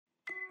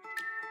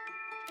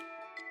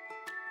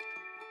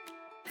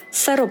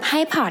สรุปให้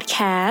พอดแค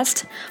ส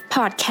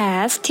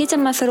ต์ที่จะ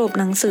มาสรุป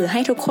หนังสือให้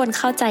ทุกคน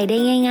เข้าใจได้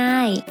ง่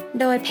ายๆ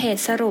โดยเพจ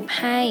สรุป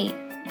ให้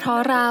เพราะ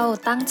เรา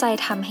ตั้งใจ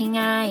ทำให้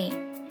ง่าย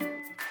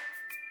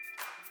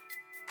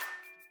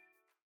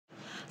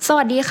ส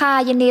วัสดีค่ะ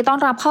ยินดีต้อน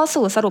รับเข้า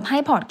สู่สรุปให้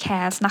พอดแค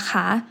สต์นะค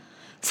ะ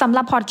สำห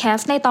รับพอดแคส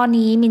ต์ในตอน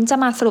นี้มิ้นจะ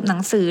มาสรุปหนั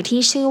งสือที่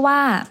ชื่อว่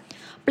า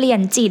เปลี่ยน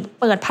จิต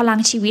เปิดพลัง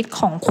ชีวิต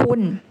ของคุณ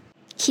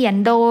เขียน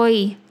โดย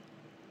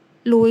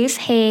ลุย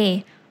ส์เฮ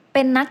เ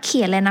ป็นนักเ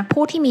ขียนและนัก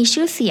พูดที่มี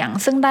ชื่อเสียง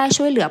ซึ่งได้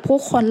ช่วยเหลือผู้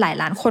คนหลาย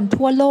ล้านคน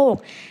ทั่วโลก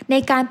ใน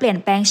การเปลี่ยน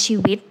แปลงชี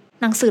วิต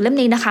หนังสือเล่ม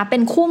นี้นะคะเป็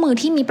นคู่มือ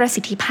ที่มีประ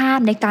สิทธิภาพ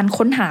ในการ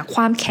ค้นหาค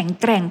วามแข็ง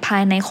แกร่งภา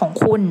ยในของ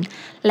คุณ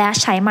และ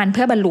ใช้มันเ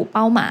พื่อบรรลุเ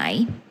ป้าหมาย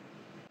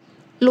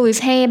ลุย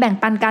ส์เฮแบ่ง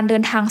ปันการเดิ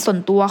นทางส่วน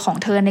ตัวของ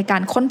เธอในกา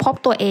รค้นพบ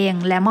ตัวเอง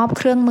และมอบเ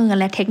ครื่องมือ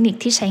และเทคนิค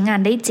ที่ใช้งาน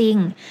ได้จริง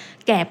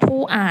แก่ผู้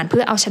อ่านเพื่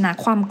อเอาชนะ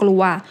ความกลั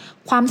ว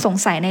ความสง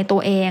สัยในตั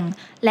วเอง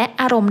และ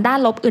อารมณ์ด้าน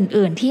ลบ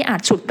อื่นๆที่อา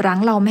จฉุดรั้ง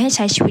เราไม่ให้ใ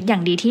ช้ชีวิตอย่า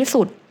งดีที่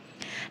สุด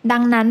ดั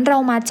งนั้นเรา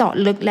มาเจาะ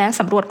ลึกและ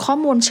สำรวจข้อ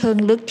มูลเชิง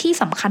ลึกที่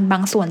สำคัญบา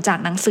งส่วนจาก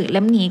หนังสือเ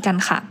ล่มนี้กัน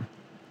ค่ะ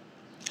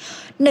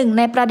หนึ่งใ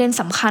นประเด็น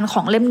สำคัญข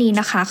องเล่มนี้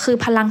นะคะคือ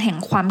พลังแห่ง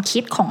ความคิ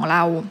ดของเร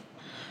า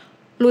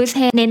ลุยส์เ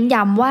ฮเน้น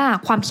ย้ำว่า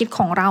ความคิดข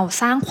องเรา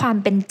สร้างความ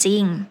เป็นจริ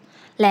ง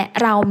และ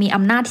เรามีอ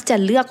ำนาจที่จะ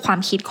เลือกความ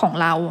คิดของ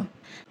เรา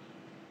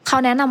เขา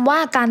แนะนำว่า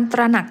การต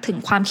ระหนักถึง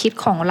ความคิด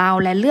ของเรา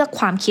และเลือก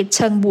ความคิดเ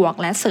ชิงบวก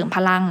และเสริมพ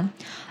ลัง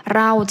เ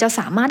ราจะส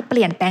ามารถเป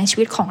ลี่ยนแปลงชี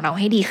วิตของเราใ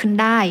ห้ดีขึ้น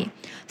ได้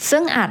ซึ่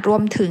งอาจรว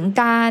มถึง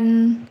การ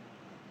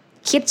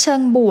คิดเชิ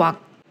งบวก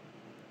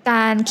ก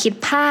ารคิด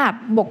ภาพ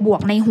บว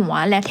กๆในหัว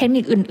และเทค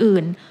นิคอื่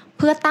นๆเ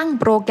พื่อตั้ง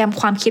โปรแกรม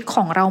ความคิดข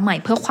องเราใหม่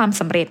เพื่อความ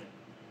สำเร็จ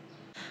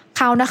เ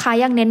ขานะคะ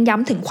ยังเน้นย้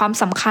ำถึงความ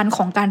สำคัญข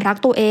องการรัก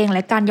ตัวเองแล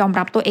ะการยอม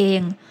รับตัวเอง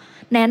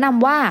แนะน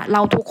ำว่าเร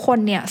าทุกคน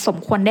เนี่ยสม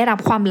ควรได้รับ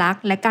ความรัก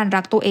และการ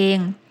รักตัวเอง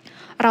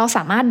เราส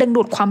ามารถดึง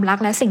ดูดความรัก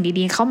และสิ่ง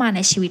ดีๆเข้ามาใน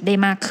ชีวิตได้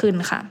มากขึ้น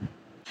ค่ะ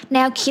แน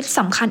วคิดส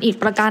ำคัญอีก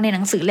ประการในห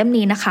นังสือเล่ม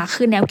นี้นะคะ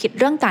คือแนวคิด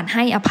เรื่องการใ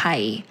ห้อภั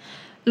ย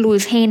ลุย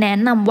ส์เฮแนะ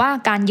นำว่า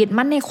การยึด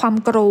มั่นในความ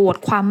โกรธ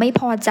ความไม่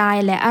พอใจ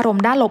และอารม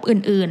ณ์ด้านลบ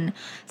อื่น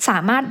ๆสา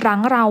มารถรั้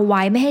งเราไ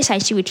ว้ไม่ให้ใช้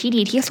ชีวิตที่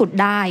ดีที่สุด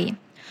ได้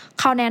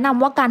เขาแนะน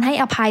ำว่าการให้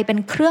อภัยเป็น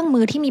เครื่องมื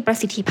อที่มีประ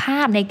สิทธิภา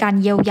พในการ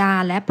เยียวยา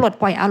และปลด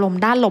ปล่อยอารมณ์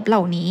ด้านลบเหล่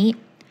านี้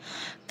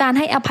การใ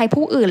ห้อภัย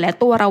ผู้อื่นและ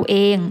ตัวเราเอ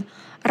ง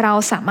เรา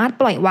สามารถ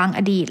ปล่อยวางอ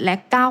ดีตและ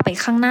ก้าวไป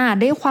ข้างหน้า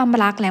ด้วยความ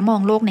รักและมอ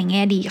งโลกในแ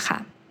ง่ดีค่ะ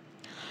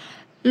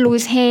ลุย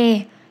ส์เฮ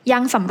ยั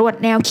งสำรวจ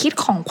แนวคิด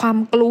ของความ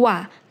กลัว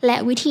และ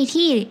วิธี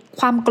ที่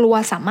ความกลัว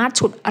สามารถ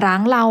ฉุดรั้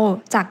งเรา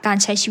จากการ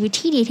ใช้ชีวิต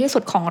ที่ดีที่สุ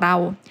ดของเรา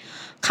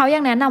เขายั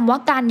งแนะนำว่า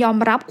การยอม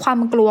รับความ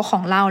กลัวขอ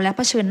งเราและเผ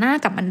ชิญหน้า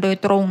กับมันโดย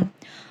ตรง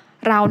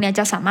เราเนี่ยจ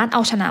ะสามารถเอ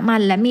าชนะมั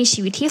นและมี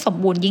ชีวิตที่สม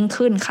บูรณ์ยิ่ง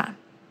ขึ้นค่ะ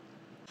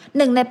ห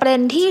นึ่งในประเด็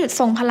นที่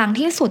ทรงพลัง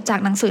ที่สุดจาก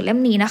หนังสือเล่ม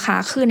นี้นะคะ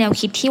คือแนว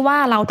คิดที่ว่า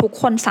เราทุก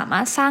คนสาม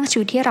ารถสร้างชี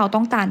วิตที่เราต้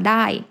องการไ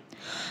ด้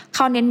เข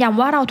าเน้นย้ำ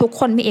ว่าเราทุก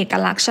คนมีเอก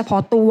ลักษณ์เฉพา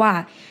ะตัว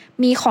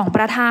มีของป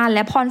ระทานแล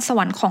ะพรสว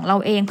รรค์ของเรา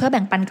เองเพื่อแ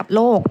บ่งปันกับโ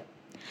ลก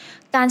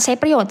การใช้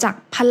ประโยชน์จาก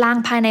พลัง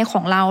ภายในข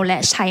องเราและ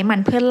ใช้มัน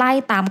เพื่อไล่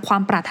ตามควา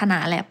มปรารถนา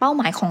และเป้าห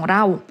มายของเร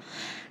า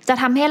จะ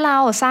ทำให้เรา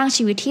สร้าง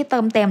ชีวิตที่เติ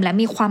มเต็มและ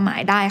มีความหมา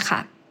ยได้ค่ะ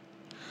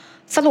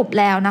สรุป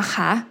แล้วนะค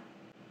ะ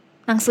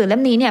หนังสือเล่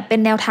มนี้เนี่ยเป็น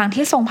แนวทาง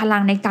ที่ทรงพลั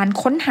งในการ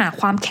ค้นหา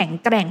ความแข็ง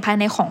แกร่งภาย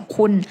ในของ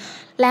คุณ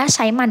และใ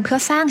ช้มันเพื่อ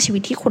สร้างชีวิ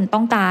ตที่คุณต้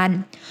องการ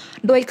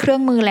โดยเครื่อ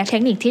งมือและเท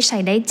คนิคที่ใช้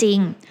ได้จริง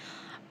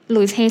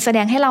ลุยส์เฮแสด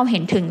งให้เราเห็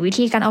นถึงวิ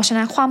ธีการเอาชน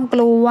ะความก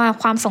ลัว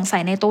ความสงสั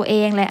ยในตัวเอ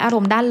งและอาร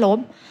มณ์ด้านลบ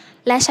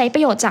และใช้ปร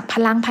ะโยชน์จากพ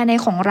ลังภายใน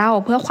ของเรา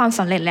เพื่อความส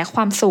ำเร็จและค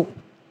วามสุข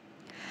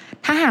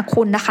ถ้าหาก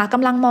คุณนะคะก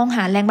ำลังมองห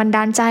าแรงบันด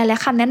าลใจและ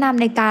คำแนะน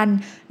ำในการ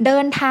เดิ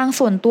นทาง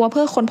ส่วนตัวเ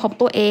พื่อค้นพบ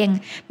ตัวเอง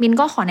มิน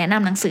ก็ขอแนะน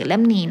ำหนังสือเล่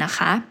มนี้นะค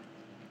ะ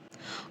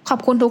ขอบ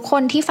คุณทุกค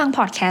นที่ฟังพ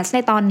อดแคสต์ใน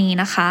ตอนนี้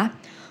นะคะ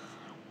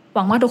ห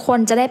วังว่าทุกคน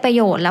จะได้ประโ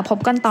ยชน์และพบ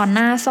กันตอนห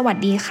น้าสวัส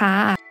ดีค่ะ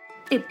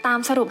ติดตาม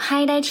สรุปให้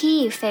ได้ที่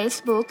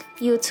Facebook,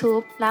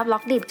 YouTube และ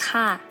Blogdit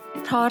ค่ะ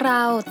เพราะเร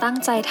าตั้ง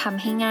ใจท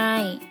ำให้ง่า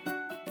ย